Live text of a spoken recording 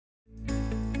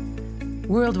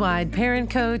Worldwide parent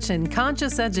coach and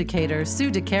conscious educator Sue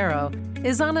DeCaro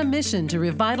is on a mission to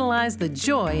revitalize the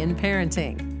joy in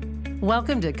parenting.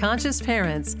 Welcome to Conscious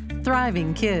Parents,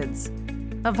 Thriving Kids,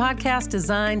 a podcast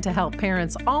designed to help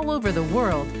parents all over the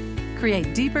world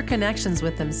create deeper connections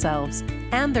with themselves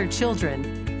and their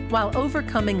children while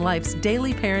overcoming life's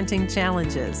daily parenting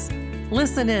challenges.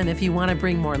 Listen in if you want to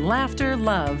bring more laughter,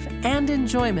 love, and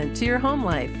enjoyment to your home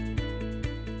life.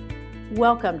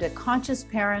 Welcome to Conscious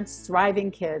Parents,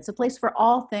 Thriving Kids, a place for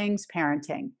all things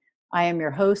parenting. I am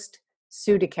your host,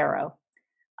 Sue DeCaro.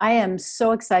 I am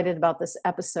so excited about this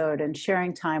episode and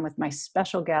sharing time with my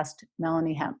special guest,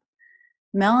 Melanie Hemp.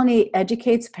 Melanie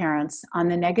educates parents on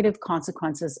the negative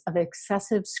consequences of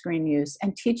excessive screen use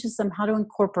and teaches them how to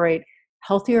incorporate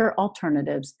healthier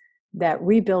alternatives that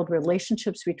rebuild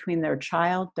relationships between their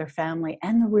child, their family,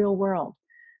 and the real world.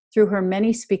 Through her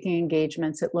many speaking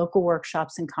engagements at local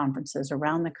workshops and conferences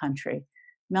around the country,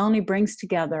 Melanie brings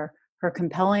together her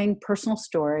compelling personal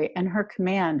story and her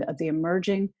command of the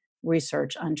emerging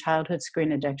research on childhood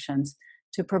screen addictions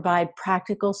to provide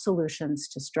practical solutions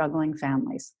to struggling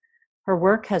families. Her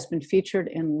work has been featured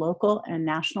in local and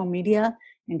national media,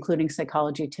 including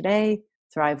Psychology Today,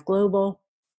 Thrive Global,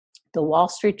 The Wall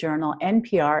Street Journal,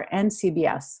 NPR, and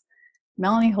CBS.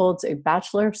 Melanie holds a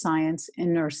Bachelor of Science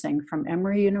in Nursing from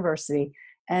Emory University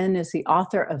and is the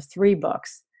author of 3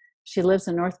 books. She lives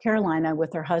in North Carolina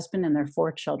with her husband and their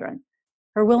 4 children.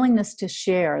 Her willingness to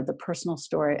share the personal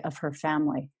story of her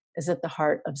family is at the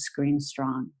heart of Screen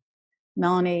Strong.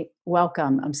 Melanie,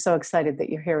 welcome. I'm so excited that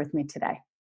you're here with me today.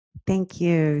 Thank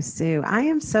you, Sue. I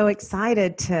am so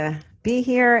excited to be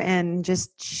here and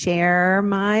just share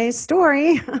my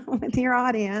story with your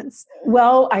audience.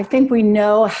 Well, I think we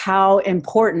know how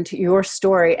important your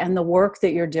story and the work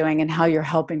that you're doing and how you're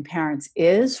helping parents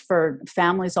is for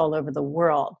families all over the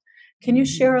world. Can you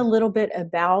share a little bit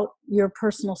about your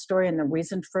personal story and the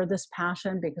reason for this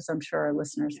passion? Because I'm sure our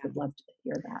listeners would love to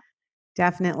hear that.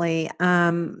 Definitely.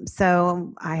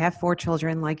 So I have 4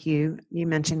 children, like you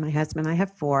mentioned, my husband, I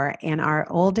have 4, and our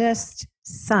oldest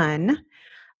son,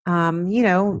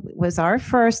 was our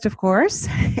first, of course.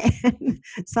 And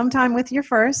sometime with your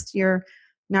first, you're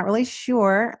not really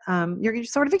sure. You're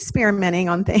sort of experimenting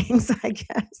on things, I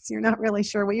guess. You're not really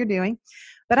sure what you're doing.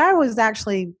 But I was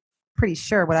actually pretty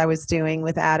sure what I was doing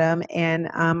with Adam. And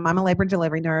I'm a labor and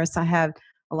delivery nurse. I have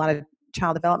a lot of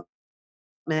child development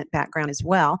background as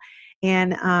well.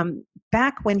 And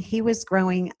back when he was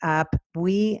growing up,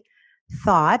 we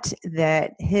thought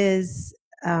that his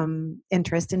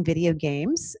interest in video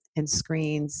games and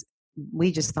screens,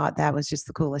 we just thought that was just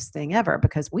the coolest thing ever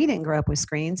because we didn't grow up with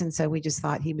screens. And so we just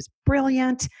thought he was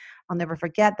brilliant. I'll never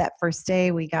forget that first day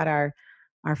we got our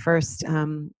first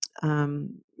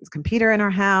computer in our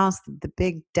house, the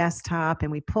big desktop,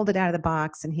 and we pulled it out of the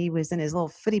box, and he was in his little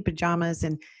footy pajamas,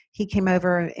 and he came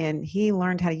over and he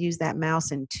learned how to use that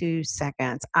mouse in 2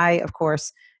 seconds. I, of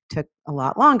course, took a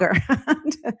lot longer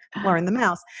to learn the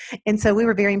mouse. And so we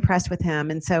were very impressed with him.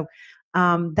 And so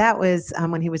that was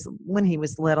when he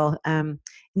was little.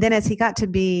 Then as he got to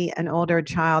be an older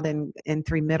child and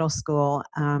through middle school,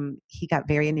 he got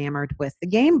very enamored with the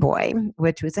Game Boy,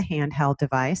 which was a handheld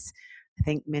device. I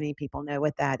think many people know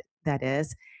what that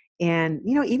is. And,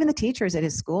 even the teachers at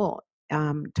his school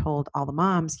told all the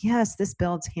moms, yes, this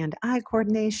builds hand-eye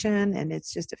coordination, and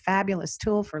it's just a fabulous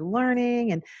tool for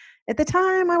learning. And at the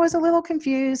time, I was a little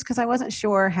confused because I wasn't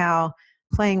sure how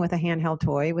playing with a handheld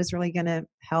toy was really going to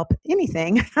help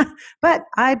anything. But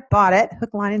I bought it,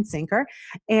 hook, line, and sinker.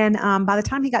 And by the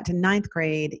time he got to 9th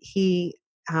grade, he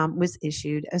was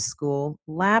issued a school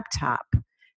laptop.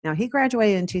 Now, he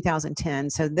graduated in 2010,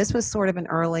 so this was sort of an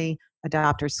early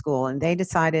adopter school, and they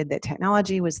decided that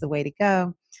technology was the way to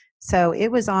go. So it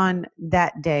was on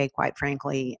that day, quite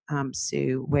frankly,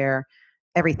 Sue, where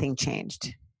everything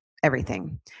changed.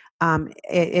 Everything.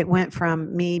 It went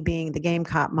from me being the game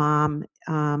cop mom,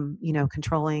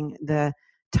 controlling the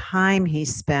time he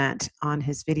spent on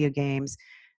his video games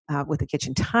with a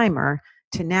kitchen timer,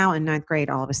 to now in 9th grade,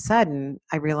 all of a sudden,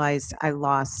 I realized I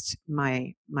lost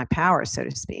my power, so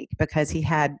to speak, because he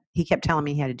kept telling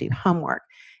me he had to do homework.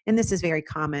 And this is very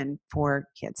common for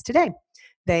kids today.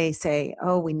 They say,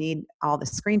 oh, we need all the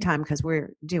screen time because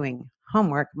we're doing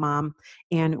homework, Mom,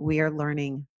 and we are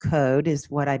learning code, is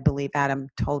what I believe Adam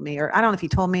told me. Or I don't know if he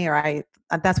told me, or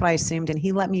that's what I assumed. And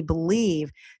he let me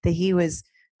believe that he was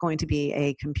going to be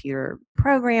a computer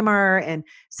programmer. And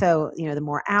so, the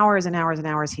more hours and hours and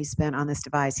hours he spent on this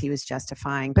device, he was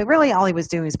justifying. But really all he was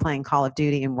doing was playing Call of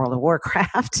Duty and World of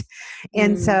Warcraft.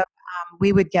 And so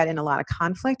we would get in a lot of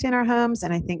conflict in our homes.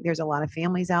 And I think there's a lot of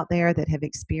families out there that have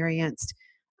experienced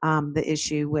the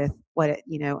issue with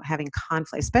having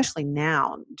conflict, especially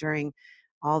now during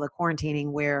all the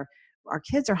quarantining where our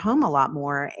kids are home a lot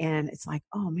more, and it's like,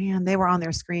 oh man, they were on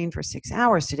their screen for 6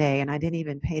 hours today and I didn't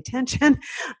even pay attention.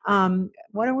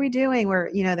 What are we doing?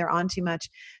 They're on too much.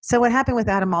 So what happened with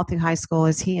Adam all through high school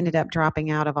is he ended up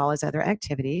dropping out of all his other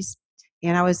activities.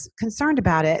 And I was concerned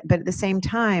about it. But at the same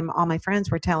time, all my friends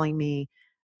were telling me,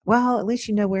 well, at least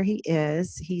you know where he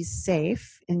is. He's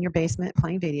safe in your basement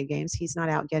playing video games. He's not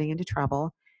out getting into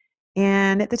trouble.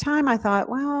 And at the time I thought,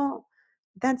 well,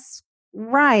 that's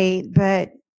right,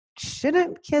 but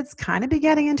shouldn't kids kind of be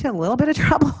getting into a little bit of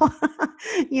trouble?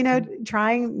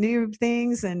 Trying new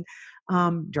things and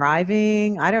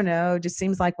driving. I don't know. Just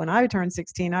seems like when I turned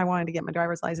 16, I wanted to get my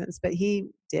driver's license, but he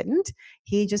didn't.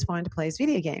 He just wanted to play his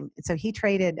video game. And so he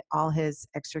traded all his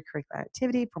extracurricular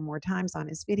activity for more times on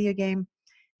his video game.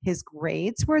 His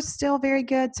grades were still very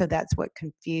good, so that's what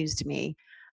confused me.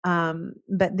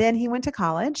 But then he went to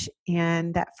college,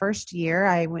 and that first year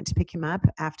I went to pick him up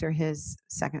after his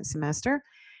second semester,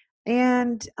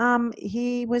 and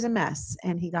he was a mess.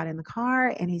 And he got in the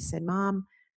car and he said, Mom,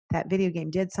 that video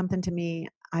game did something to me.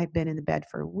 I've been in the bed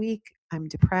for a week. I'm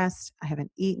depressed. I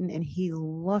haven't eaten. And he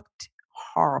looked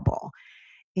horrible.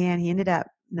 And he ended up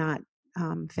not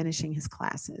finishing his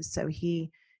classes. So he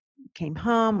came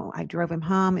home. I drove him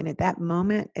home. And at that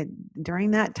moment, during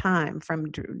that time, from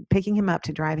picking him up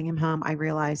to driving him home, I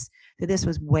realized that this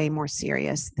was way more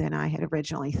serious than I had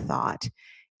originally thought.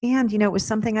 And, it was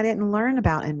something I didn't learn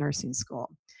about in nursing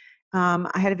school. I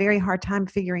had a very hard time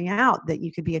figuring out that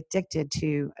you could be addicted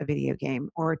to a video game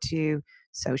or to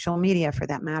social media for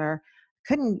that matter.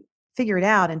 Couldn't figure it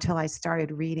out until I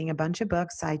started reading a bunch of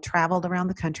books. I traveled around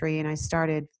the country and I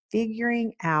started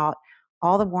figuring out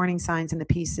all the warning signs and the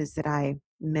pieces that I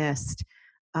missed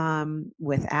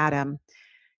with Adam.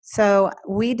 So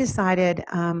we decided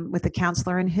with the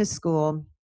counselor in his school,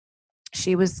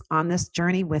 she was on this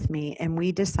journey with me, and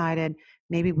we decided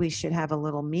maybe we should have a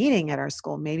little meeting at our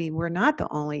school. Maybe we're not the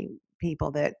only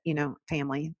people that,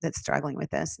 family that's struggling with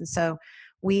this. And so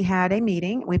we had a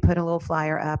meeting, we put a little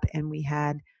flyer up, and we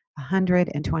had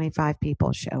 125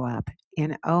 people show up.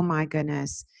 And oh my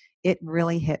goodness, it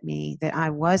really hit me that I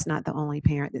was not the only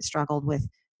parent that struggled with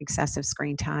excessive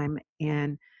screen time,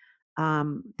 and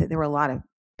that there were a lot of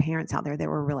parents out there that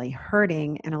were really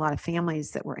hurting, and a lot of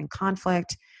families that were in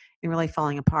conflict and really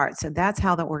falling apart. So that's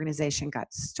how the organization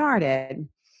got started.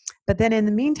 But then in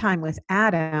the meantime with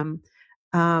Adam,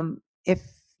 if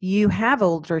you have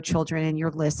older children and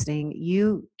you're listening,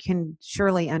 you can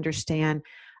surely understand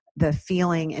the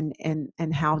feeling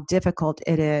and how difficult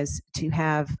it is to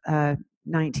have a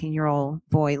 19-year-old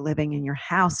boy living in your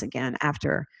house again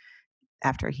after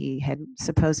he had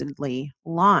supposedly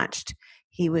launched.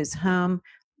 He was home,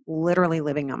 literally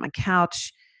living on my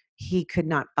couch. He could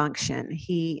not function.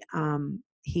 He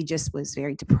just was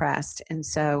very depressed. And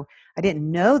so I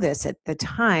didn't know this at the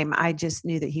time. I just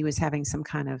knew that he was having some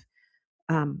kind of,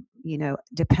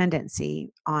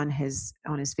 dependency on his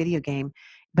video game.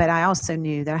 But I also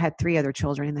knew that I had 3 other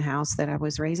children in the house that I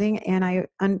was raising. And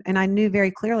I knew very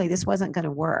clearly this wasn't going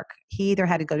to work. He either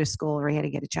had to go to school or he had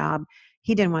to get a job.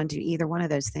 He didn't want to do either one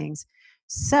of those things.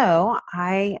 So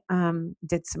I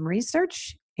did some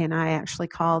research, and I actually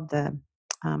called the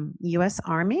U.S.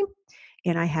 Army,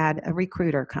 and I had a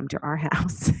recruiter come to our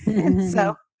house. And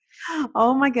so,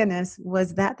 oh my goodness,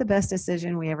 was that the best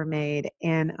decision we ever made?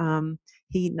 And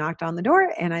he knocked on the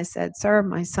door, and I said, Sir,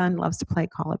 my son loves to play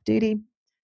Call of Duty.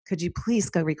 Could you please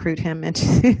go recruit him into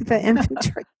the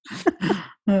infantry?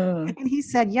 And he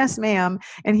said, yes, ma'am.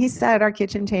 And he sat at our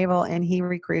kitchen table and he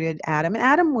recruited Adam. And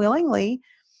Adam willingly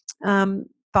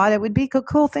thought it would be a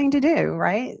cool thing to do,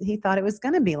 right? He thought it was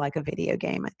going to be like a video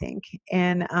game, I think.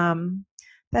 And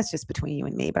that's just between you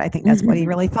and me, but I think that's what he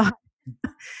really thought.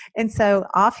 And so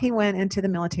off he went into the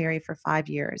military for 5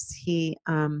 years. He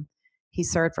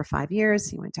served for 5 years.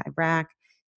 He went to Iraq.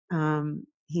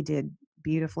 He did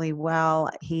beautifully well.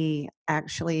 He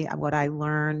actually, what I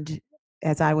learned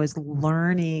as I was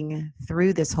learning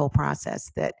through this whole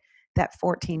process, that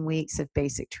 14 weeks of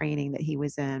basic training that he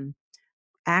was in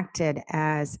acted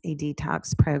as a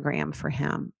detox program for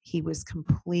him. He was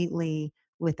completely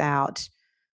without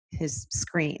his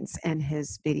screens and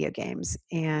his video games.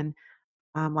 And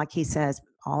like he says,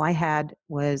 all I had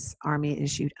was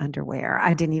Army-issued underwear.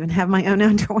 I didn't even have my own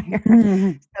underwear.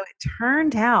 So it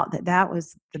turned out that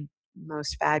was the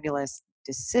most fabulous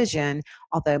decision.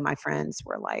 Although my friends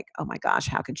were like, oh my gosh,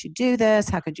 how could you do this?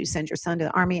 How could you send your son to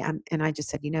the army? And I just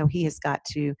said, he has got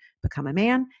to become a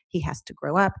man. He has to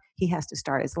grow up. He has to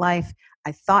start his life.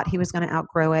 I thought he was going to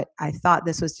outgrow it. I thought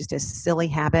this was just a silly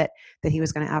habit that he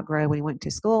was going to outgrow when he went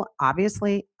to school.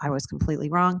 Obviously, I was completely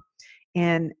wrong.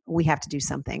 And we have to do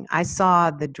something. I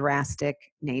saw the drastic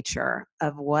nature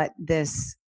of what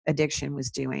this addiction was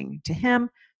doing to him,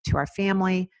 to our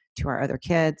family, to our other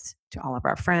kids, to all of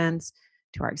our friends,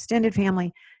 to our extended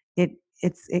family.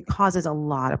 It causes a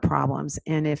lot of problems.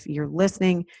 And if you're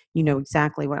listening, you know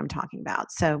exactly what I'm talking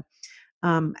about. So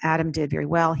Adam did very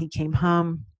well. He came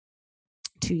home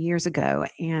 2 years ago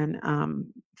and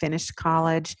finished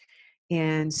college.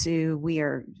 And so we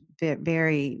are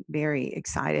very, very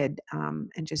excited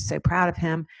and just so proud of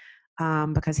him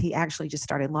because he actually just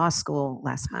started law school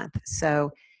last month. So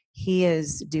he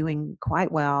is doing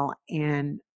quite well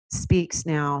and speaks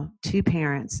now to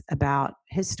parents about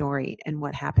his story and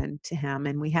what happened to him.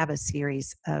 And we have a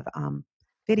series of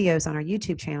videos on our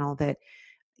YouTube channel that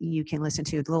you can listen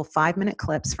to, little 5-minute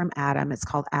clips from Adam. It's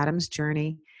called Adam's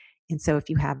Journey. And so if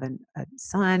you have a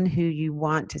son who you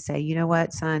want to say, you know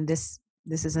what, son, this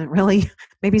isn't really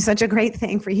maybe such a great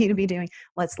thing for you to be doing.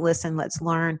 Let's listen. Let's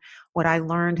learn. What I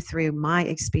learned through my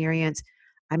experience,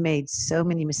 I made so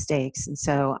many mistakes. And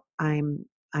so I'm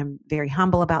very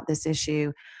humble about this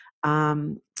issue.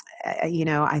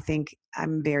 I think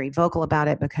I'm very vocal about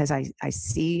it because I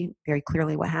see very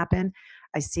clearly what happened.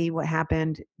 I see what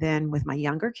happened then with my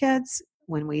younger kids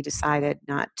when we decided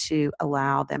not to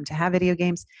allow them to have video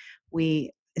games.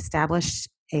 We established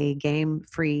a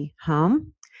game-free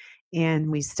home,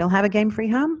 and we still have a game-free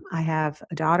home. I have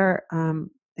a daughter, and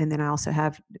then I also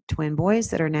have twin boys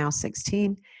that are now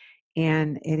 16,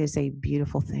 and it is a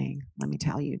beautiful thing, let me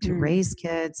tell you, to raise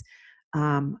kids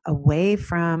away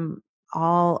from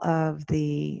all of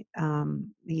the,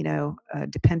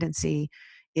 dependency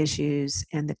issues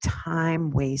and the time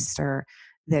waster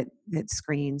that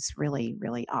screens really,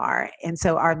 really are. And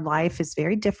so our life is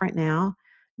very different now,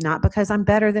 not because I'm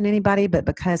better than anybody, but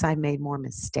because I made more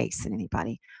mistakes than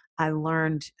anybody. I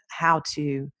learned how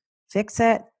to fix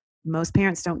it. Most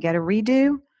parents don't get a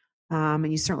redo, and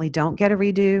you certainly don't get a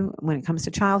redo when it comes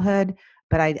to childhood.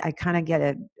 But I kind of get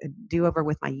a do-over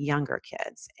with my younger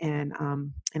kids, and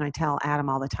I tell Adam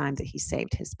all the time that he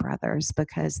saved his brothers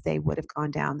because they would have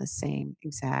gone down the same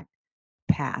exact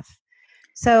path.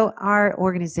 So our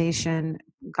organization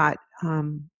got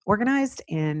organized,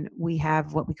 and we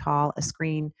have what we call a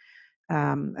Screen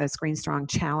Strong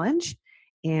Challenge.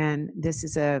 And this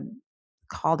is a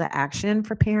call to action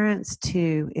for parents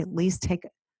to at least take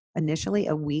initially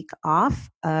a week off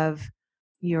of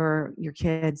your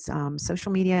kids'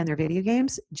 social media and their video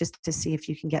games, just to see if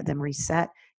you can get them reset.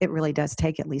 It really does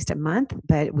take at least a month,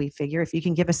 but we figure if you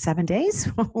can give us 7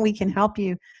 days, we can help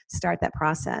you start that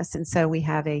process. And so we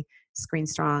have a Screen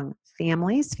Strong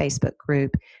Families Facebook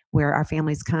group where our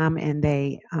families come and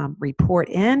they report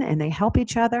in and they help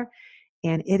each other.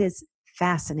 And it is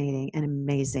fascinating and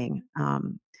amazing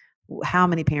how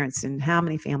many parents and how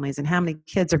many families and how many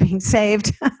kids are being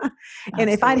saved. And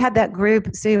if I'd had that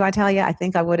group, Sue, I tell you, I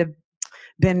think I would have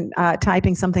been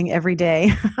typing something every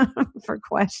day for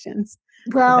questions.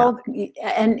 Well,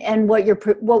 and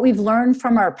what we've learned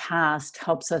from our past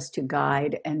helps us to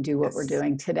guide and do what we're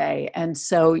doing today. And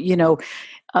so,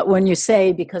 when you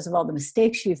say because of all the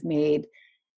mistakes you've made,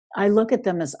 I look at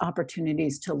them as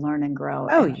opportunities to learn and grow.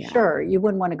 Oh, and yeah. Sure, you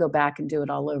wouldn't want to go back and do it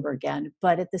all over again.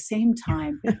 But at the same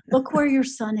time, look where your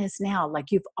son is now.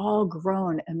 Like, you've all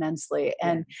grown immensely.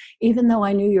 And even though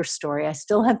I knew your story, I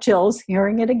still have chills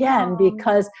hearing it again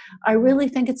because I really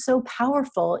think it's so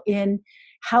powerful in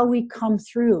how we come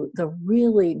through the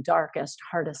really darkest,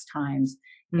 hardest times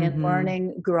in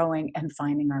learning, growing, and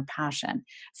finding our passion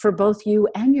for both you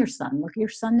and your son. Look at your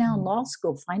son now in law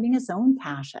school, finding his own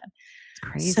passion.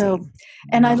 Crazy. So,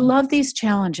 and I love these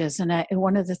challenges. And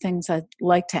one of the things I'd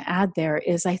like to add there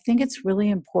is I think it's really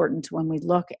important when we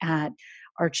look at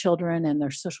our children and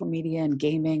their social media and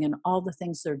gaming and all the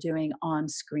things they're doing on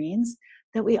screens,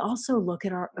 that we also look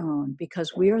at our own,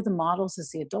 because we are the models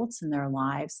as the adults in their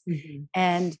lives.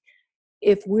 And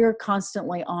if we're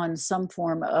constantly on some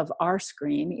form of our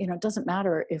screen, it doesn't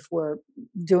matter if we're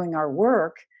doing our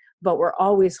work, but we're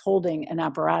always holding an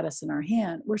apparatus in our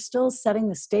hand, we're still setting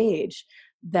the stage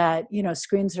that,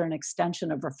 screens are an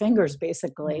extension of our fingers,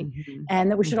 basically,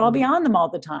 and that we should all be on them all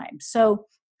the time. So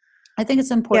I think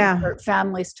it's important for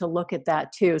families to look at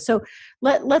that too. So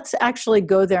let's actually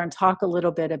go there and talk a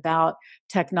little bit about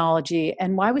technology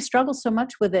and why we struggle so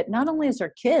much with it, not only as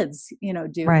our kids,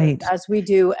 do, but as we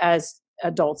do as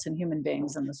adults and human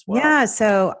beings in this world. Yeah.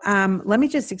 So let me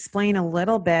just explain a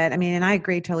little bit. I mean, and I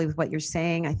agree totally with what you're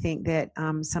saying. I think that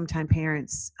sometimes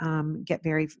parents get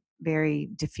very, very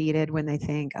defeated when they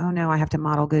think, oh no, I have to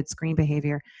model good screen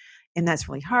behavior. And that's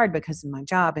really hard because of my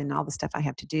job and all the stuff I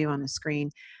have to do on the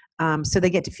screen. So they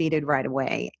get defeated right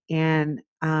away. And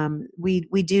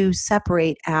we do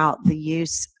separate out the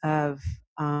use of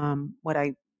what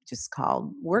I just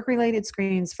called work-related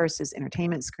screens versus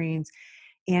entertainment screens.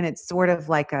 And it's sort of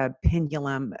like a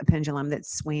pendulum that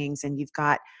swings, and you've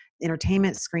got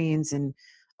entertainment screens and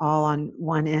all on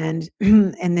one end,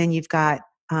 and then you've got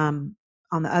on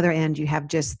the other end you have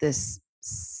just this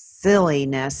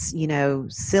silliness,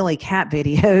 silly cat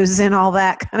videos and all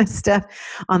that kind of stuff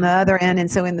on the other end.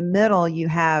 And so in the middle you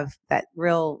have that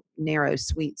real narrow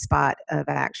sweet spot of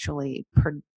actually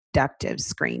productive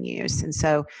screen use. And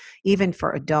so even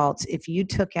for adults, if you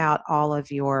took out all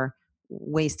of your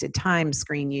wasted time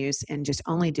screen use and just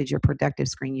only did your productive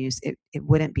screen use, it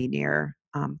wouldn't be near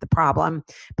the problem.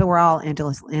 But we're all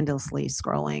endlessly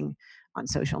scrolling on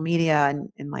social media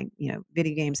and like,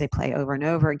 video games they play over and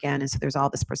over again. And so there's all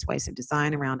this persuasive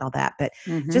design around all that. But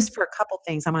just for a couple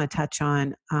things, I'm going to touch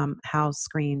on how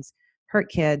screens hurt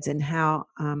kids and how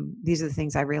these are the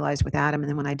things I realized with Adam. And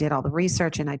then when I did all the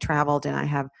research and I traveled, and I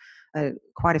have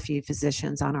quite a few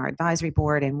physicians on our advisory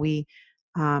board, and we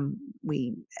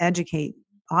educate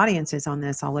audiences on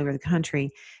this all over the country.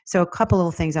 So a couple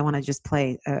little things I want to just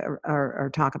play or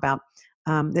talk about.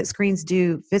 That screens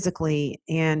do physically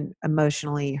and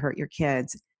emotionally hurt your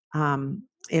kids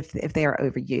if they are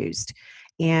overused.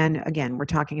 And again, we're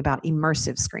talking about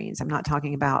immersive screens. I'm not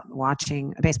talking about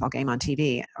watching a baseball game on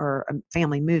TV or a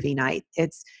family movie night.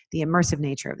 It's the immersive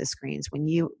nature of the screens. When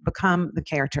you become the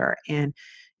character and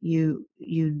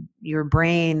your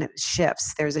brain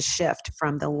shifts, there's a shift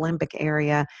from the limbic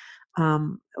area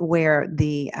where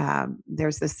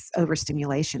there's this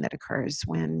overstimulation that occurs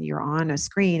when you're on a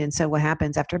screen. And so what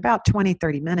happens after about 20,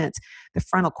 30 minutes, the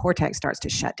frontal cortex starts to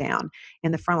shut down.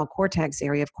 And the frontal cortex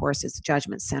area, of course, is the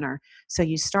judgment center. So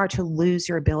you start to lose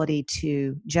your ability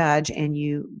to judge, and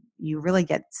you really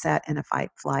get set in a fight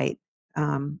flight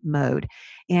mode.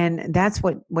 And that's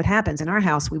what happens in our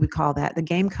house. We would call that the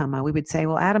game coma. We would say,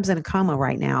 well, Adam's in a coma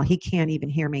right now. He can't even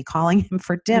hear me calling him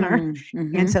for dinner.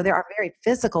 Mm-hmm. And so there are very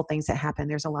physical things that happen.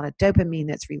 There's a lot of dopamine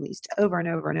that's released over and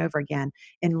over and over again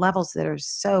in levels that are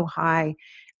so high,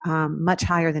 much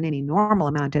higher than any normal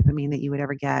amount of dopamine that you would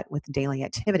ever get with daily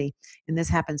activity. And this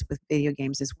happens with video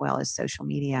games as well as social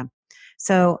media.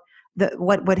 So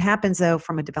what happens though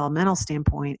from a developmental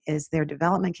standpoint is their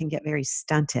development can get very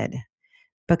stunted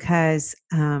because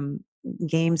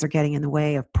games are getting in the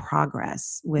way of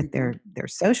progress with their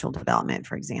social development,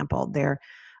 for example, their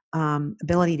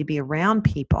ability to be around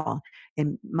people.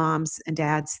 And moms and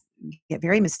dads get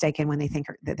very mistaken when they think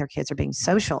that their kids are being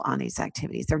social on these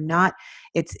activities. They're not.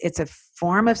 It's a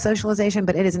form of socialization,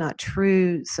 but it is not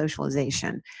true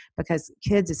socialization, because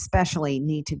kids especially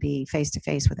need to be face to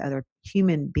face with other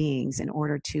human beings in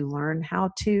order to learn how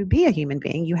to be a human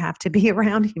being. You have to be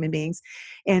around human beings.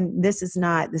 And this is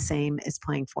not the same as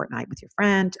playing Fortnite with your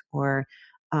friend or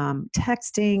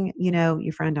texting,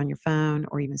 your friend on your phone,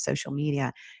 or even social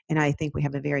media. And I think we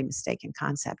have a very mistaken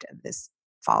concept of this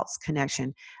false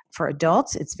connection. For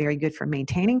adults, it's very good for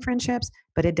maintaining friendships,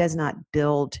 but it does not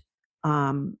build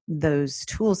those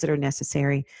tools that are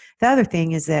necessary. The other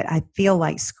thing is that I feel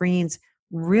like screens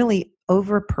really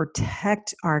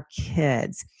overprotect our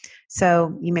kids.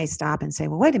 So you may stop and say,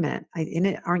 well, wait a minute,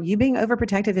 aren't you being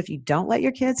overprotective if you don't let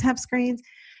your kids have screens?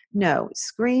 No,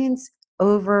 screens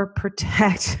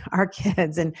overprotect our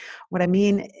kids. And what I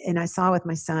mean, and I saw with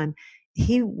my son,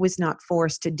 he was not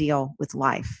forced to deal with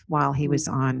life while he was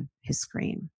on his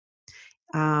screen.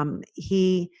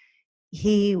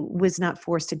 He was not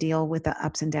forced to deal with the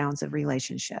ups and downs of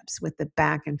relationships, with the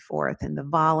back and forth and the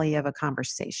volley of a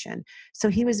conversation. So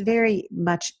he was very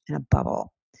much in a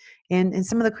bubble. And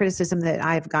some of the criticism that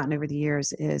I've gotten over the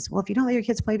years is, well, if you don't let your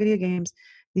kids play video games,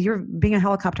 you're being a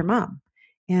helicopter mom.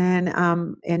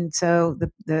 And so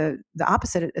the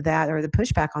opposite of that, or the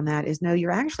pushback on that, is no,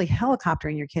 you're actually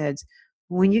helicoptering your kids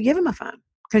when you give them a phone,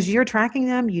 because you're tracking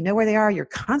them, you know where they are, you're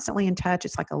constantly in touch.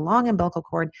 It's like a long umbilical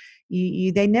cord.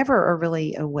 They never are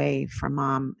really away from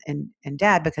mom and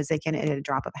dad, because they can, at a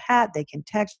drop of a hat, they can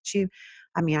text you.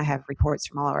 I mean, I have reports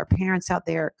from all of our parents out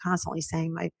there constantly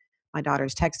saying, my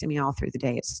daughter's texting me all through the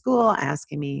day at school,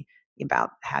 asking me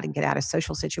about how to get out of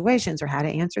social situations, or how to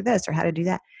answer this, or how to do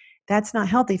that. That's not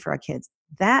healthy for our kids.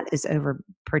 That is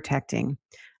overprotecting.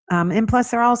 And plus,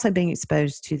 they're also being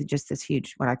exposed to just this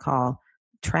huge, what I call,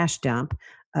 trash dump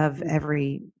of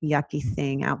every yucky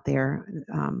thing out there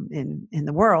in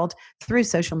the world through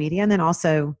social media, and then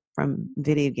also from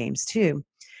video games too.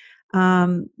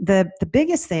 The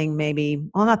biggest thing, maybe,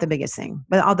 well, not the biggest thing,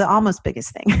 but the almost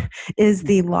biggest thing, is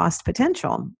the lost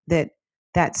potential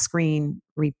that screen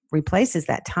replaces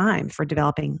that time for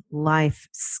developing life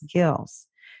skills.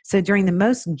 So during the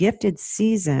most gifted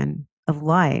season of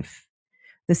life,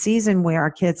 the season where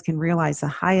our kids can realize the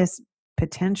highest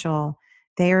potential,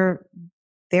 they're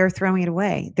throwing it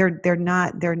away. They're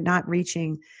not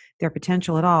reaching their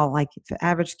potential at all. Like if the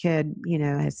average kid,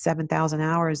 has 7,000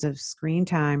 hours of screen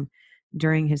time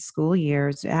during his school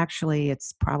years, actually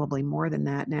it's probably more than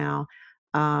that now.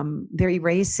 They're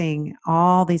erasing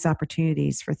all these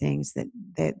opportunities for things that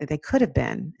they could have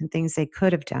been and things they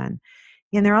could have done.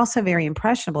 And they're also very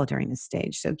impressionable during this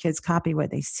stage. So kids copy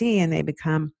what they see and they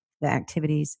become the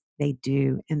activities they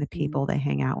do and the people they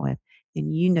hang out with.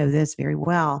 And you know this very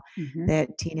well,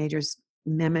 that teenagers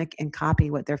mimic and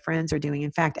copy what their friends are doing.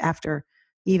 In fact, after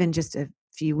even just a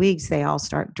few weeks, they all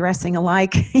start dressing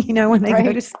alike, when they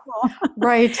go to school.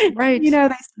 Right.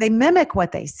 They mimic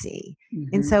what they see.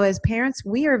 And so as parents,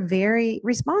 we are very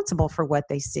responsible for what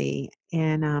they see.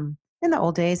 And in the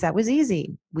old days, that was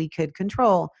easy. We could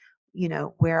control,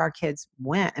 where our kids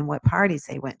went and what parties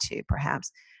they went to,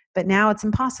 perhaps. But now it's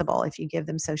impossible. If you give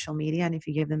them social media and if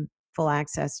you give them full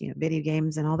access, video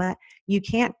games and all that, you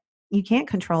can't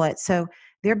control it. So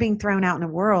they're being thrown out in a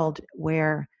world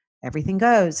where everything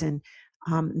goes, and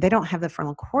they don't have the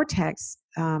frontal cortex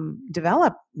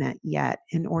development yet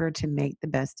in order to make the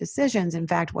best decisions. In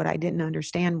fact, what I didn't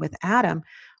understand with Adam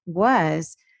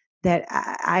was that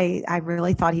I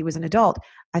really thought he was an adult.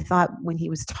 I thought when he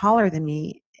was taller than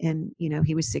me, and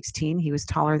he was 16, he was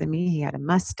taller than me, he had a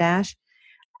mustache,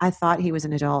 I thought he was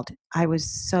an adult. I was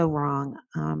so wrong.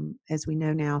 As we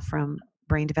know now from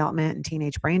brain development and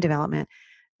teenage brain development,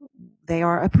 they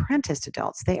are apprenticed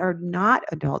adults. They are not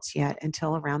adults yet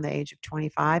until around the age of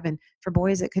 25. And for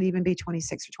boys, it could even be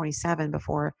 26 or 27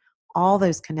 before all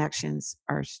those connections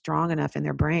are strong enough in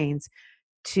their brains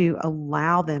to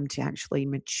allow them to actually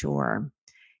mature.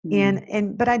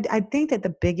 But I think that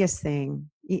the biggest thing,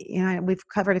 we've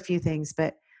covered a few things,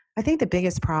 but I think the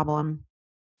biggest problem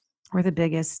or the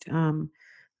biggest, hurt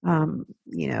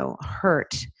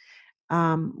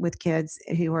with kids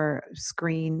who are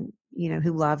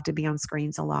who love to be on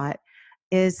screens a lot,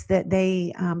 is that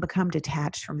they become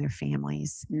detached from their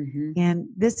families. And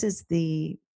this is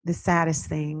the saddest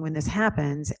thing when this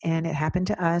happens. And it happened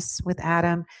to us with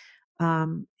Adam.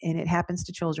 And it happens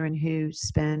to children who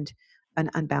spend an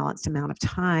unbalanced amount of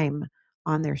time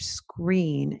on their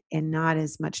screen and not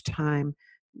as much time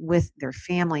with their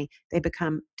family. They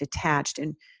become detached.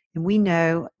 And we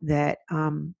know that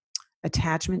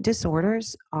attachment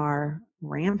disorders are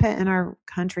rampant in our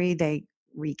country. They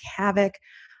wreak havoc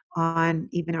on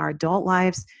even our adult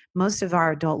lives. Most of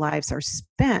our adult lives are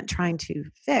spent trying to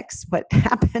fix what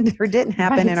happened or didn't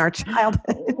happen in our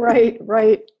childhood.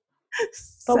 Right.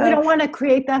 So, But we don't want to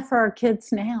create that for our kids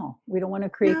now. We don't want to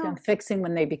create them fixing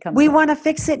when they become. We want to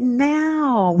fix it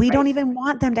now. We don't even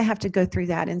want them to have to go through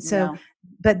that. And so,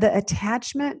 but the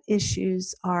attachment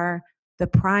issues are the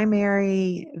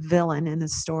primary villain in the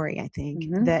story, I think,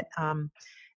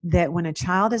 that when a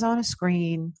child is on a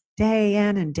screen day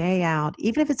in and day out,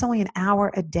 even if it's only an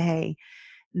hour a day,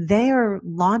 they are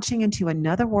launching into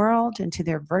another world, into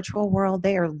their virtual world.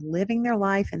 They are living their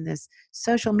life in this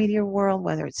social media world,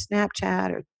 whether it's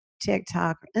Snapchat or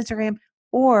TikTok or Instagram,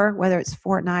 or whether it's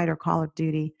Fortnite or Call of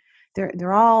Duty.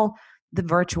 They're all the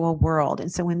virtual world.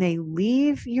 And so when they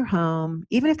leave your home,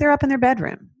 even if they're up in their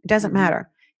bedroom, it doesn't matter.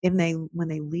 When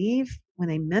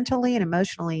they mentally and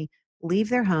emotionally leave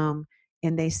their home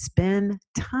and they spend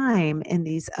time in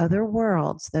these other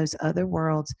worlds, those other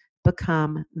worlds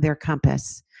become their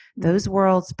compass. Those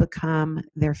worlds become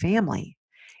their family.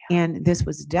 And this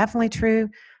was definitely true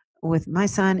with my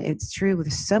son. It's true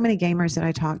with so many gamers that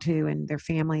I talk to and their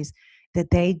families,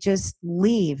 that they just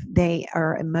leave. They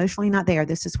are emotionally not there.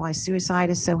 This is why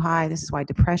suicide is so high. This is why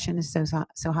depression is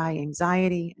so high,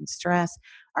 anxiety and stress.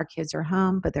 Our kids are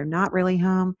home, but they're not really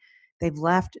home. They've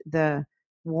left the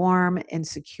warm and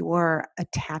secure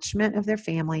attachment of their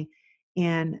family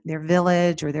in their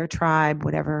village or their tribe,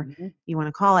 whatever you want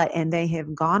to call it. And they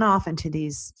have gone off into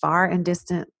these far and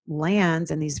distant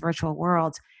lands and these virtual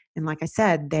worlds. And like I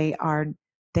said, they are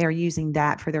using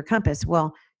that for their compass.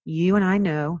 Well, you and I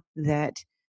know that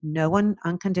no one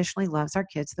unconditionally loves our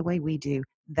kids the way we do.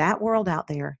 That world out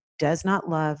there does not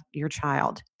love your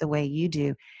child the way you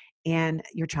do, and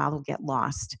your child will get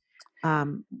lost.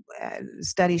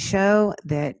 Studies show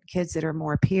that kids that are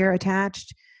more peer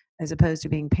attached as opposed to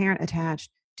being parent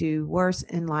attached do worse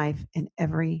in life in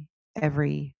every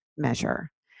measure.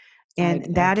 I, And I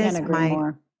that can't is agree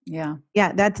more. Yeah.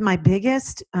 that's my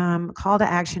biggest call to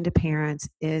action to parents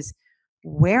is,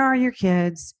 where are your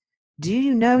kids? Do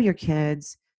you know your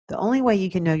kids? The only way you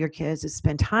can know your kids is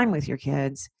spend time with your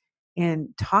kids and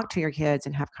talk to your kids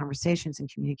and have conversations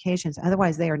and communications.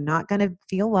 Otherwise, they are not going to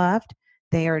feel loved.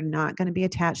 They are not going to be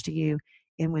attached to you.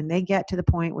 And when they get to the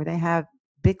point where they have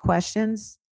big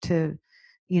questions to,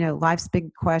 life's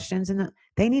big questions, and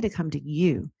they need to come to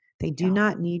you. They do Yeah.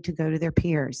 not need to go to their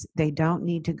peers. They don't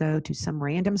need to go to some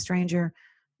random stranger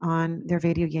on their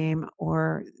video game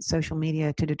or social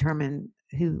media to determine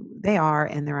who they are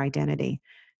and their identity.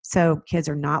 So kids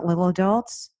are not little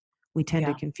adults. We tend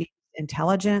to Yeah. confuse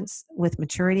intelligence with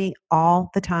maturity all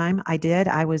the time.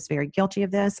 I was very guilty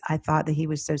of this. I thought that he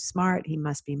was so smart, he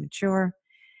must be mature.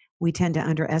 We tend to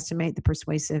underestimate the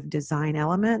persuasive design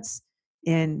elements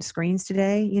in screens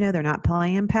today. They're not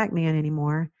playing Pac-Man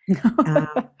anymore. Um,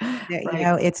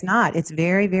 Right. it's not. It's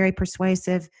very, very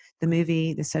persuasive. The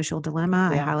movie, The Social Dilemma,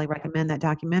 I Yeah. highly recommend that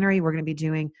documentary. We're going to be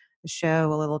doing a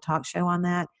little talk show on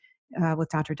that with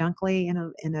Dr. Dunkley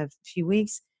in a few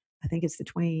weeks. I think it's the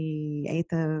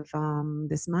 28th of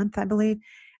this month, I believe.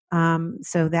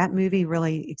 So that movie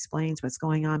really explains what's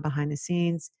going on behind the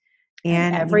scenes.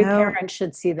 And And, every parent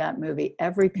should see that movie.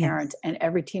 Every yes, parent and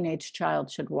every teenage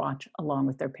child should watch along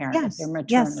with their parent if they're yes,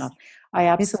 mature yes. enough. I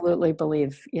It's, absolutely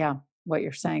believe, yeah, what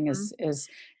you're saying mhm, is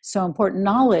so important.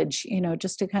 Knowledge,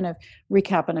 just to kind of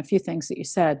recap on a few things that you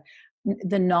said,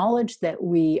 the knowledge that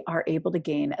we are able to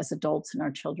gain as adults in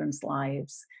our children's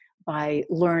lives by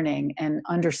learning and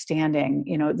understanding,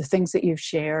 the things that you've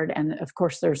shared. And of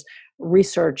course, there's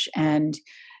research and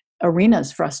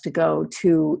arenas for us to go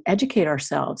to educate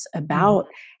ourselves mhm, about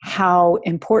how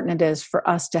important it is for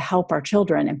us to help our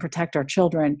children and protect our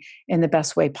children in the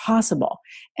best way possible.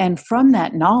 And from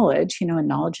that knowledge, and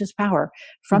knowledge is power,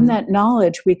 from mhm. that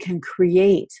knowledge, we can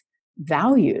create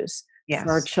values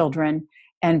for our Yes. children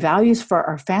and values for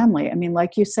our family. I mean,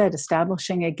 like you said,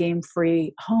 establishing a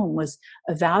game-free home was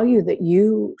a value that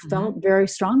you Mhm. felt very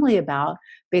strongly about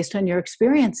based on your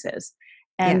experiences.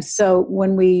 And Yes. so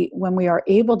when we are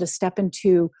able to step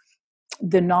into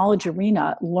the knowledge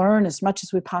arena, learn as much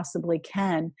as we possibly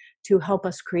can to help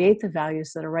us create the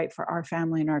values that are right for our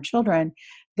family and our children,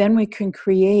 then we can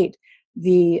create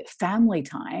the family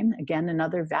time, again,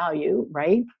 another value,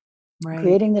 right? Right.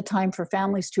 Creating the time for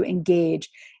families to engage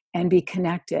and be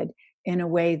connected in a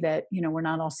way that we're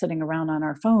not all sitting around on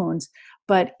our phones,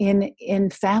 but in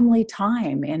family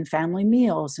time, in family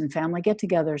meals and family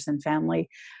get-togethers and family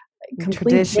And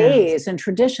complete traditions. days and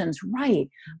traditions, right,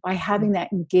 by Mhm. having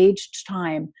that engaged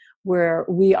time where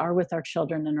we are with our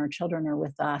children and our children are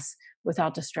with us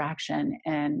without distraction.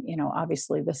 And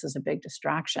obviously this is a big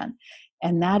distraction,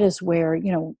 and that is where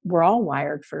we're all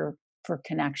wired for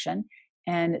connection.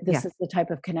 And Yeah. this is the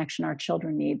type of connection our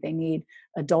children need. They need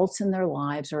adults in their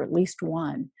lives, or at least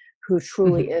one who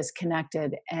truly Mhm. is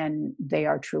connected, and they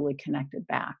are truly connected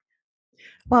back.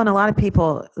 Well, and a lot of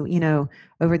people,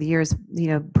 over the years,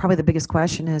 probably the biggest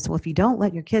question is, well, if you don't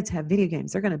let your kids have video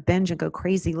games, they're going to binge and go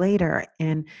crazy later.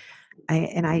 And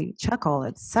I chuckle.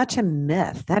 It's such a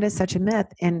myth. That is such a myth.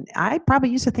 And I probably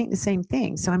used to think the same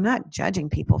thing. So I'm not judging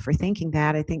people for thinking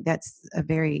that. I think that's a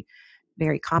very,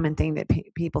 very common thing that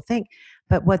people think.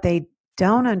 But what they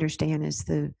don't understand is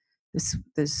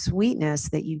the sweetness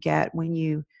that you get when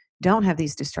you don't have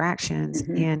these distractions.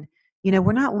 Mhm. And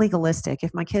we're not legalistic.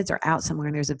 If my kids are out somewhere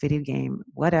and there's a video game,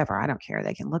 whatever, I don't care.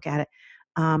 They can look at it.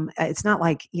 It's not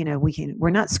like we're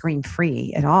not screen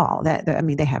free at all. I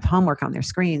mean, they have homework on their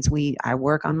screens. I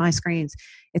work on my screens.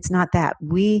 It's not that.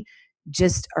 We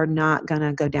just are not going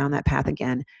to go down that path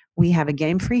again. We have a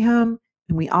game free home,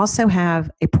 and we also have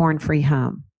a porn free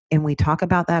home, and we talk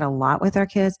about that a lot with our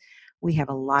kids. We have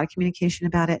a lot of communication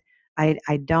about it.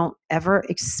 I don't ever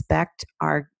expect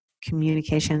our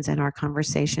communications and our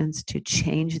conversations to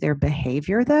change their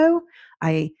behavior, though.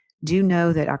 I do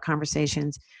know that our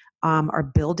conversations are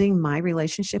building my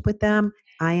relationship with them.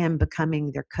 I am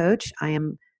becoming their coach. I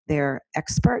am their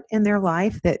expert in their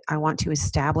life that I want to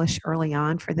establish early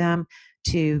on for them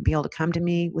to be able to come to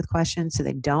me with questions so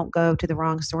they don't go to the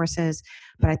wrong sources.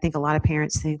 But I think a lot of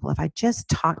parents think, well, if I just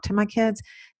talk to my kids,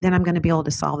 then I'm going to be able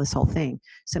to solve this whole thing.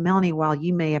 So, Melanie, while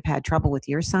you may have had trouble with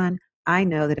your son, I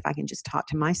know that if I can just talk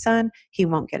to my son, he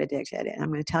won't get addicted. And I'm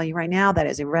going to tell you right now, that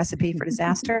is a recipe for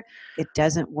disaster. It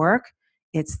doesn't work.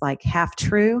 It's like half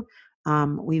true.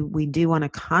 We do want to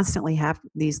constantly have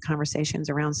these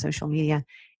conversations around social media,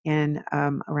 and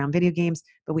around video games,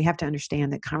 but we have to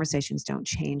understand that conversations don't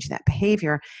change that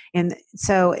behavior. And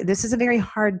so this is a very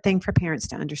hard thing for parents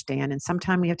to understand. And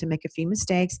sometimes we have to make a few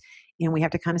mistakes and we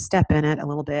have to kind of step in it a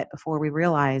little bit before we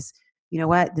realize, you know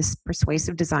what, this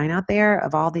persuasive design out there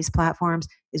of all these platforms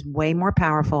is way more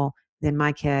powerful than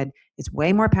my kid. It's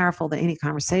way more powerful than any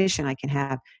conversation I can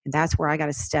have. And that's where I got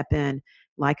to step in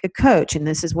like a coach. And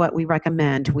this is what we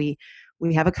recommend. We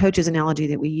have a coach's analogy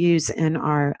that we use in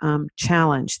our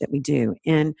challenge that we do.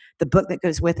 And the book that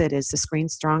goes with it is The Screen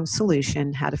Strong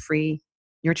Solution, How to Free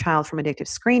Your Child from Addictive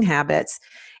Screen Habits.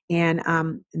 And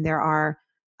there are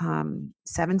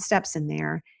 7 steps in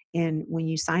there. And when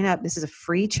you sign up, this is a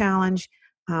free challenge.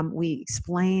 We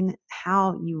explain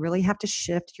how you really have to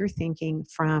shift your thinking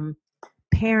from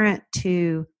parent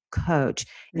to coach.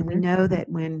 And we know that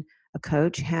when a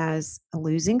coach has a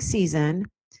losing season,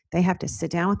 they have to sit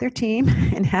down with their team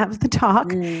and have the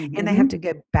talk, and they have to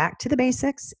go back to the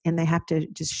basics, and they have to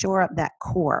just shore up that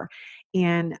core.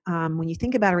 And when you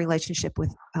think about a relationship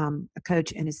with a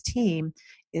coach and his team,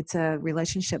 it's a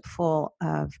relationship full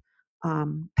of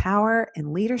power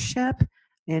and leadership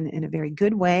in a very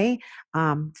good way,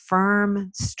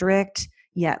 firm, strict,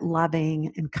 yet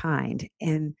loving and kind.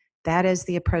 And that is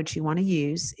the approach you want to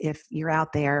use if you're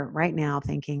out there right now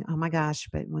thinking, oh my gosh,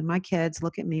 but when my kids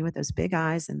look at me with those big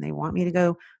eyes and they want me to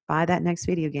go buy that next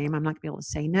video game, I'm not going to be able to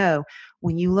say no.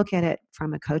 When you look at it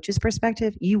from a coach's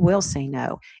perspective, you will say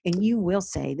no. And you will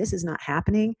say, this is not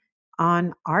happening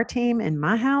on our team in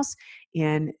my house.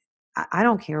 And I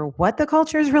don't care what the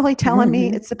culture is really telling me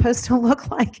it's supposed to look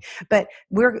like, but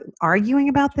we're arguing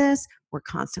about this. We're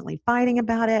constantly fighting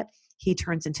about it. He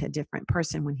turns into a different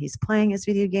person when he's playing his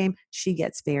video game. She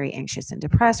gets very anxious and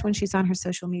depressed when she's on her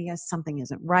social media. Something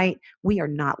isn't right. We are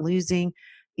not losing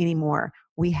anymore.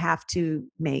 We have to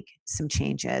make some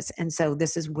changes. And so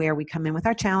this is where we come in with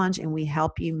our challenge, and we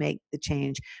help you make the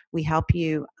change. We help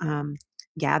you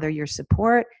gather your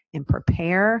support and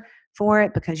prepare for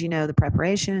it, because the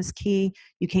preparation is key.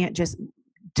 You can't just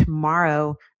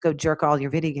tomorrow go jerk all your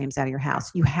video games out of your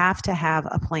house. You have to have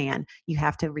a plan. You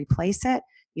have to replace it.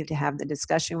 You have to have the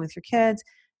discussion with your kids.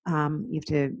 You have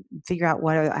to figure out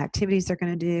what other activities they're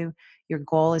going to do. Your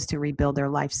goal is to rebuild their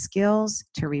life skills,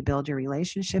 to rebuild your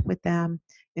relationship with them,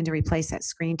 and to replace that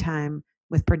screen time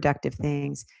with productive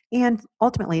things, and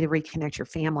ultimately to reconnect your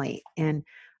family. And,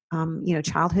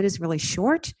 childhood is really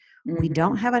short. We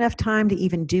don't have enough time to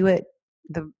even do it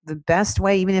the best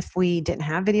way. Even if we didn't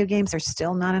have video games, there's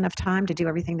still not enough time to do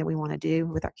everything that we want to do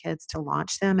with our kids to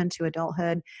launch them into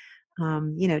adulthood.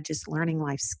 Just learning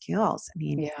life skills. I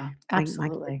mean, yeah,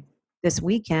 absolutely. This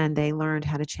weekend, they learned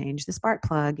how to change the spark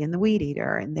plug in the weed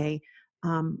eater, and they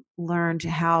learned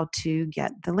how to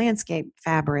get the landscape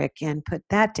fabric and put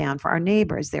that down for our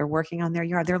neighbors. They're working on their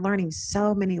yard. They're learning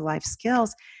so many life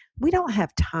skills. We don't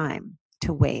have time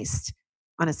to waste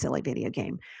on a silly video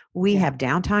game. We have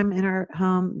downtime in our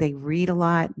home. They read a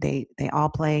lot. They all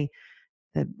play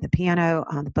the piano.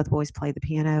 Both boys play the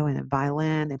piano and the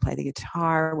violin. They play the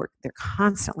guitar. They're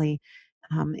constantly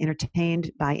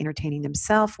entertained by entertaining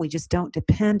themselves. We just don't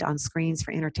depend on screens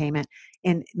for entertainment.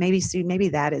 And maybe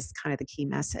that is kind of the key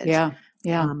message. Yeah.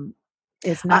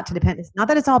 It's not to depend. It's not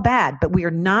that it's all bad, but we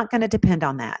are not going to depend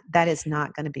on that. That is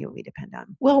not going to be what we depend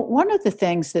on. Well, one of the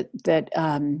things that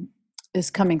is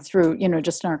coming through,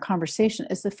 just in our conversation,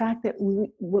 is the fact that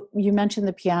you mentioned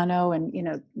the piano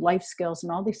and, life skills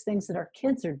and all these things that our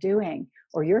kids are doing,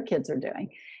 or your kids are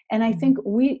doing. And I think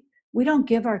we don't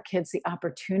give our kids the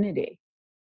opportunity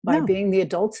by being the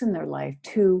adults in their life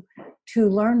to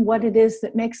learn what it is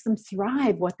that makes them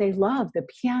thrive, what they love, the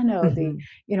piano,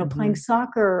 playing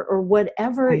soccer, or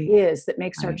whatever it is that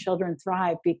makes our children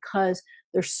thrive, because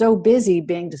they're so busy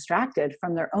being distracted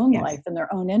from their own life and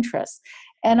their own interests.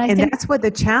 And I think that's what the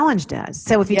challenge does.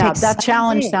 So if you take that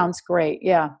challenge sounds great.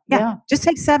 Yeah. Just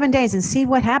take 7 days and see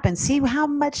what happens. See how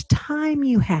much time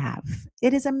you have.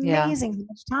 It is amazing how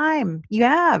much time you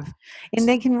have. And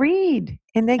they can read,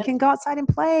 and they can go outside and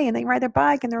play, and they can ride their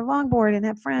bike and their longboard and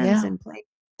have friends and play.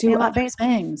 Do other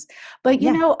things. But,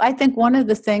 I think one of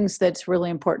the things that's really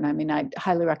important, I mean, I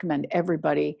highly recommend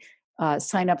everybody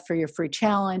sign up for your free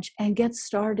challenge and get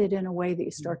started in a way that you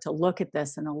start to look at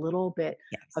this in a little bit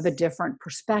of a different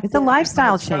perspective. It's a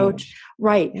lifestyle change.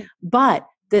 Right. Yeah. But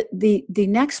the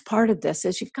next part of this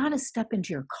is you've got to step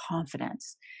into your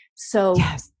confidence. So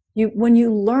when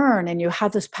you learn and you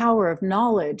have this power of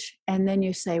knowledge, and then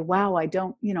you say, wow, I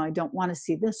don't want to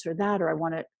see this or that, or I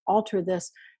want to alter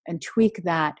this and tweak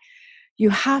that. you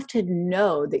have to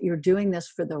know that you're doing this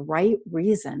for the right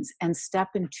reasons and step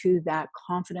into that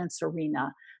confidence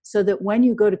arena so that when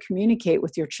you go to communicate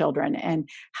with your children and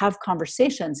have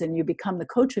conversations and you become the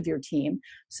coach of your team,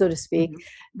 so to speak,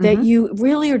 that you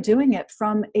really are doing it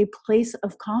from a place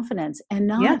of confidence and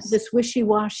not this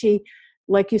wishy-washy,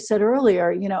 like you said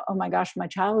earlier, oh my gosh, my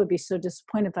child would be so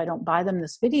disappointed if I don't buy them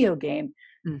this video game.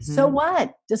 So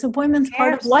what? Disappointment's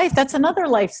part of life. That's another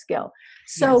life skill.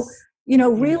 So,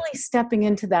 really stepping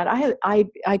into that.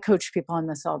 I coach people on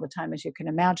this all the time, as you can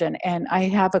imagine. And I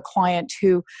have a client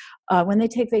who, when they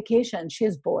take vacation, she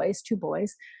has boys, 2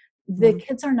 boys. The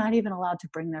kids are not even allowed to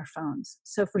bring their phones.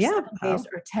 So for 7 days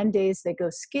or 10 days, they go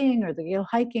skiing or they go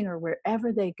hiking or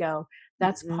wherever they go.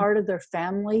 That's part of their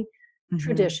family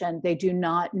tradition. They do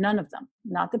not, none of them,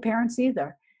 not the parents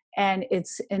either. And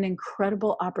it's an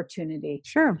incredible opportunity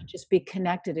to just be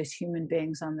connected as human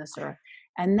beings on this earth.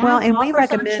 And that we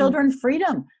recommend our children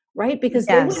freedom, right? Because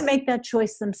they wouldn't make that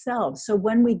choice themselves. So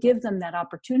when we give them that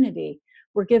opportunity,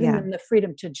 we're giving them the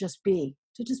freedom to just be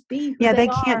who they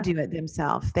can't do it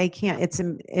themselves. They can't.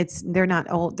 They're not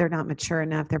old. They're not mature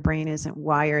enough. Their brain isn't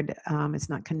wired. It's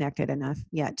not connected enough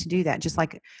yet to do that. Just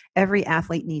like every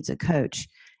athlete needs a coach.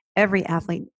 Every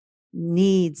athlete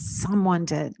needs someone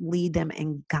to lead them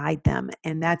and guide them.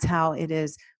 And that's how it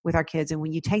is with our kids. And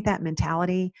when you take that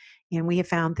mentality, and we have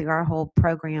found through our whole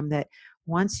program that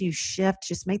once you shift,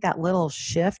 just make that little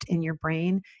shift in your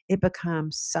brain, it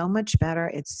becomes so much better.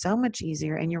 It's so much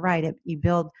easier. And you're right. You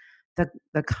build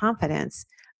the confidence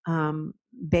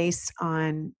based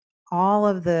on all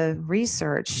of the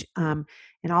research and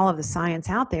all of the science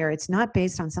out there. It's not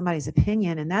based on somebody's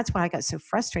opinion. And that's what I got so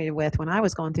frustrated with when I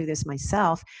was going through this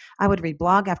myself. I would read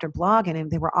blog after blog,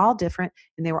 and they were all different,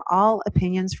 and they were all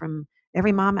opinions from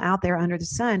every mom out there under the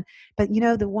sun. But,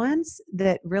 the ones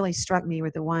that really struck me were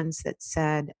the ones that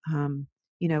said,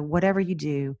 whatever you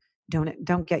do,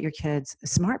 don't get your kids a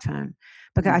smartphone.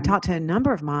 Because I talked to a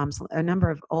number of moms, a number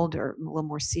of older, a little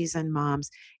more seasoned moms,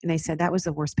 and they said that was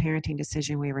the worst parenting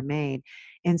decision we ever made.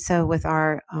 And so with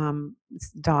our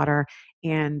daughter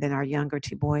and then our younger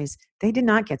 2 boys, they did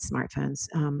not get smartphones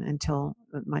until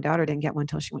my daughter didn't get one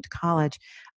until she went to college.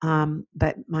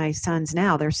 But my sons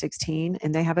now, they're 16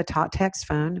 and they have a talk text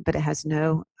phone, but it has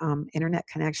no internet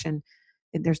connection.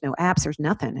 There's no apps, there's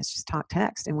nothing. It's just talk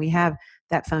text. And we have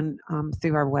that phone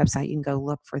through our website. You can go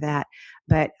look for that.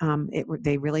 But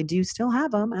they really do still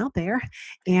have them out there.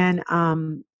 And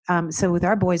so with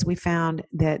our boys, we found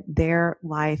that their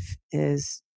life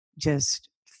is just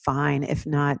fine, if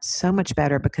not so much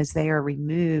better, because they are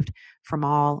removed from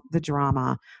all the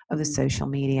drama of the social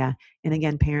media. And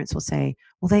again, parents will say,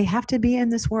 well, they have to be in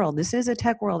this world. This is a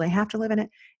tech world. They have to live in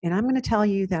it. And I'm going to tell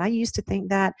you that I used to think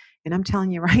that, and I'm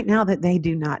telling you right now that they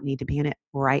do not need to be in it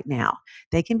right now.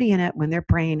 They can be in it when their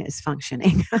brain is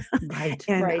functioning. Right.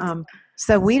 And right.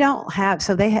 So we don't have,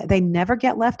 so they never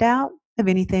get left out of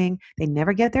anything. They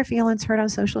never get their feelings hurt on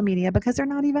social media because they're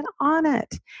not even on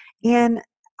it. And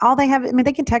all they have,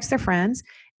 they can text their friends,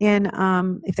 and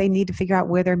if they need to figure out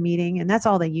where they're meeting, and that's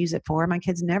all they use it for. My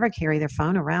kids never carry their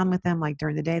phone around with them, like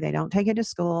during the day. They don't take it to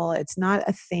school. It's not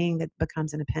a thing that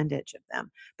becomes an appendage of them.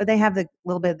 But they have the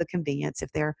little bit of the convenience.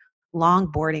 If they're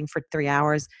long boarding for 3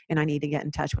 hours and I need to get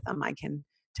in touch with them, I can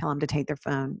tell them to take their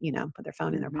phone, put their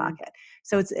phone in their pocket.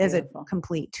 So it's as a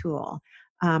complete tool.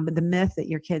 But the myth that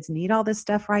your kids need all this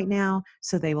stuff right now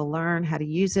so they will learn how to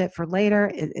use it for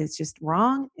later, it's just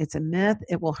wrong. It's a myth.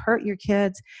 It will hurt your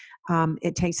kids.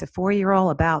 It takes a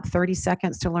 4-year-old about 30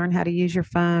 seconds to learn how to use your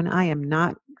phone. I am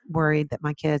not worried that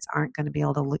my kids aren't going to be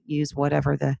able to use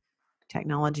whatever the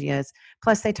technology is.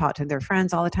 Plus, they talk to their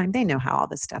friends all the time. They know how all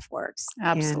this stuff works.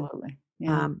 Absolutely.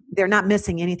 And, they're not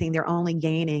missing anything. They're only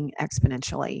gaining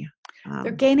exponentially.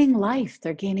 They're gaining life.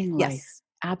 They're gaining life. Yes.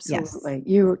 Absolutely.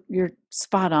 Yes. You're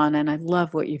spot on, and I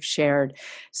love what you've shared.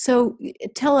 So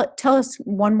tell us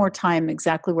one more time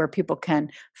exactly where people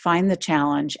can find the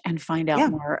challenge and find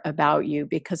out more about you,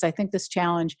 because I think this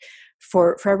challenge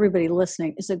for everybody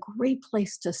listening is a great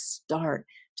place to start,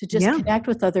 to just connect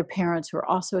with other parents who are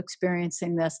also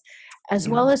experiencing this, as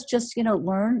well as just,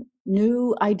 learn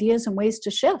new ideas and ways to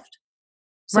shift.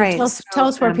 So tell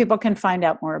us where people can find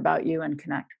out more about you and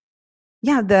connect.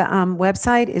 Yeah, the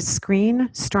website is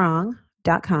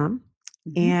screenstrong.com.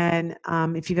 And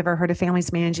if you've ever heard of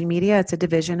Families Managing Media, it's a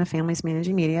division of Families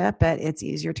Managing Media, but it's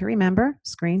easier to remember,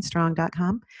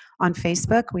 screenstrong.com. On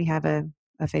Facebook, we have a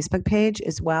Facebook page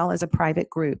as well as a private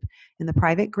group. And the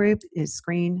private group is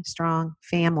Screen Strong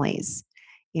Families.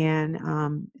 And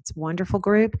it's a wonderful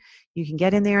group. You can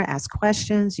get in there, ask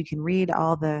questions. You can read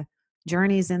all the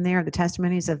journeys in there, the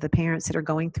testimonies of the parents that are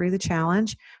going through the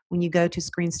challenge. When you go to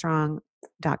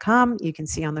screenstrong.com. You can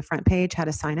see on the front page how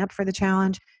to sign up for the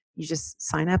challenge. You just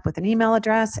sign up with an email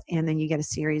address, and then you get a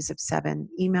series of 7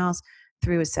 emails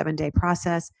through a 7-day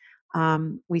process.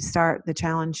 We start the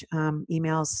challenge,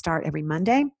 emails start every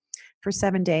Monday for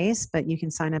 7 days, but you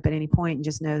can sign up at any point and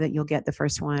just know that you'll get the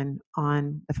first one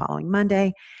on the following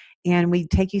Monday. And we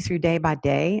take you through day by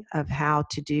day of how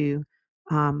to do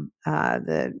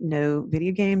the no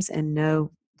video games and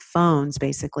no phones,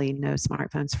 basically no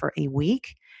smartphones for a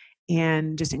week,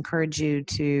 and just encourage you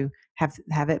to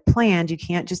have it planned. You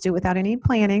can't just do it without any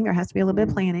planning. There has to be a little bit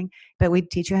of planning, but we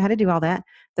teach you how to do all that.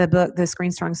 The book, the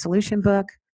Screen Strong Solution book,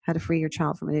 How to Free Your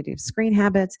Child from Addictive Screen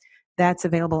Habits, that's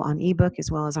available on ebook as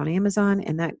well as on Amazon,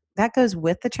 and that goes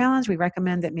with the challenge. We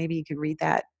recommend that maybe you could read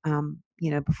that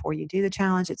before you do the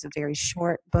challenge. It's a very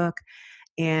short book,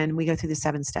 and we go through the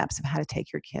 7 steps of how to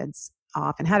take your kids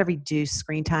off and how to reduce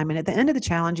screen time. And at the end of the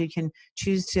challenge, you can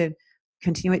choose to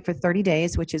continue it for 30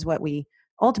 days, which is what we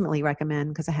ultimately recommend,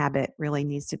 because a habit really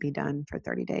needs to be done for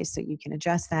 30 days. So you can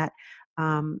adjust that.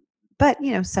 But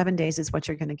 7 days is what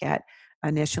you're going to get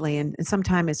initially. And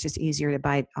sometimes it's just easier to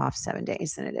bite off 7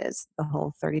 days than it is the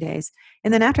whole 30 days.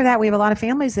 And then after that, we have a lot of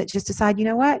families that just decide, you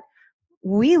know what?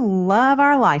 We love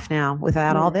our life now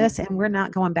without all this, and we're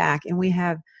not going back. And we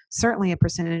have certainly a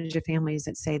percentage of families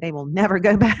that say they will never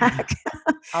go back.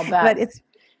 I'll bet. But it's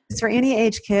for any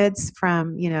age kids,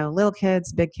 from little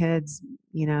kids, big kids,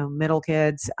 middle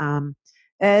kids.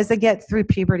 As they get through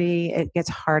puberty, it gets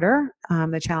harder.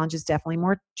 The challenge is definitely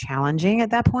more challenging at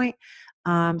that point.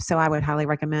 So I would highly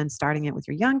recommend starting it with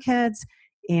your young kids,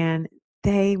 and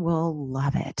they will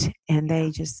love it. And they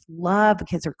just love, the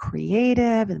kids are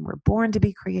creative, and we're born to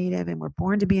be creative, and we're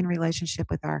born to be in relationship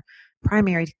with our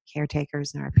primary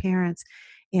caretakers and our parents.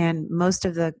 And most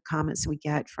of the comments we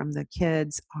get from the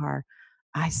kids are,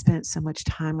 I spent so much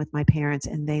time with my parents,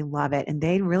 and they love it. And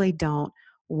they really don't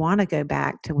want to go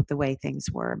back to the way things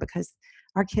were, because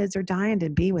our kids are dying to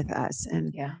be with us.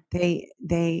 And they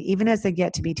even as they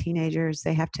get to be teenagers,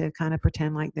 they have to kind of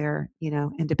pretend like they're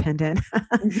independent.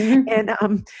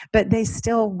 And but they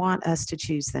still want us to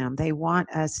choose them. They want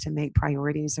us to make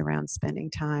priorities around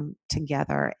spending time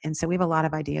together. And so we have a lot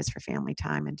of ideas for family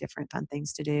time and different fun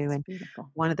things to do. And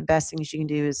one of the best things you can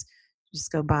do is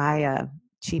just go buy a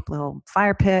cheap little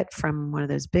fire pit from one of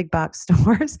those big box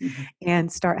stores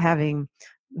and start having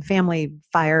family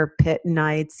fire pit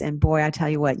nights. And boy, I tell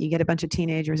you what, you get a bunch of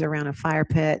teenagers around a fire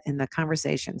pit and the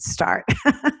conversations start.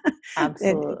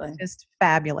 Absolutely. It's just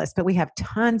fabulous. But we have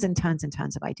tons and tons and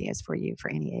tons of ideas for you for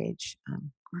any age.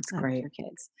 That's great. Your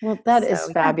kids. Well, that is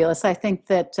fabulous. I think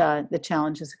that the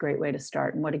challenge is a great way to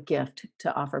start, and what a gift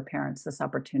to offer parents this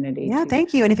opportunity. Yeah,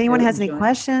 thank you. And if anyone has any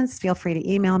questions, feel free to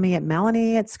email me at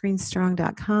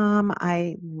melanie@screenstrong.com.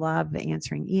 I love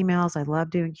answering emails. I love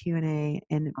doing Q&A.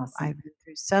 And I've been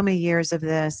through so many years of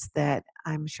this that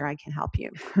I'm sure I can help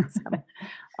you. So.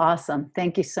 Awesome.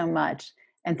 Thank you so much.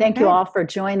 And thank you all for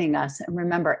joining us. And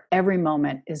remember, every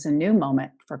moment is a new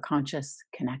moment for conscious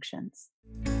connections.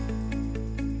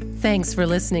 Thanks for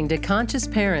listening to Conscious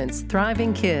Parents,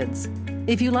 Thriving Kids.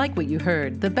 If you like what you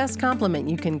heard, the best compliment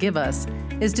you can give us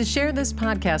is to share this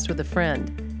podcast with a friend.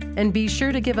 And be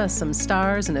sure to give us some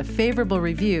stars and a favorable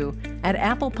review at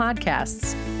Apple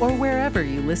Podcasts or wherever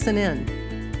you listen in.